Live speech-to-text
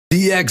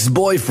The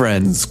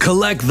ex-boyfriends,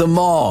 collect them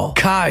all.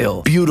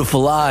 Kyle,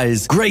 beautiful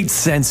eyes, great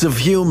sense of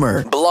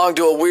humor. Belonged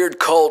to a weird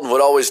cult and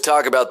would always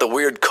talk about the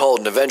weird cult,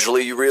 and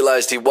eventually you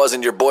realized he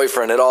wasn't your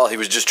boyfriend at all. He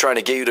was just trying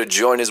to get you to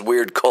join his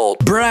weird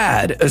cult.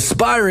 Brad,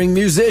 aspiring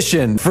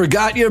musician,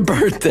 forgot your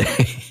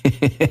birthday.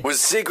 Was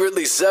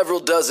secretly several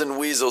dozen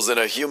weasels in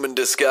a human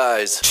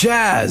disguise.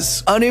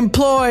 Chaz,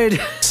 unemployed,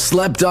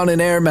 slept on an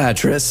air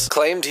mattress.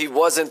 Claimed he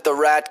wasn't the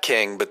Rat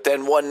King, but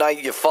then one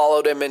night you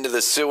followed him into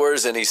the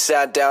sewers and he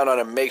sat down on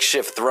a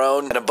makeshift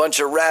throne and a bunch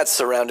of rats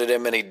surrounded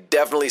him and he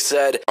definitely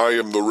said, I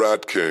am the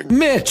Rat King.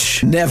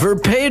 Mitch, never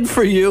paid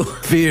for you.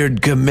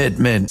 Feared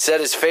commitment. Said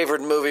his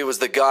favorite movie was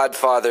The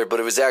Godfather, but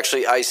it was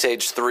actually Ice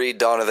Age 3,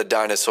 Dawn of the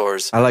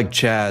Dinosaurs. I like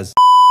Chaz.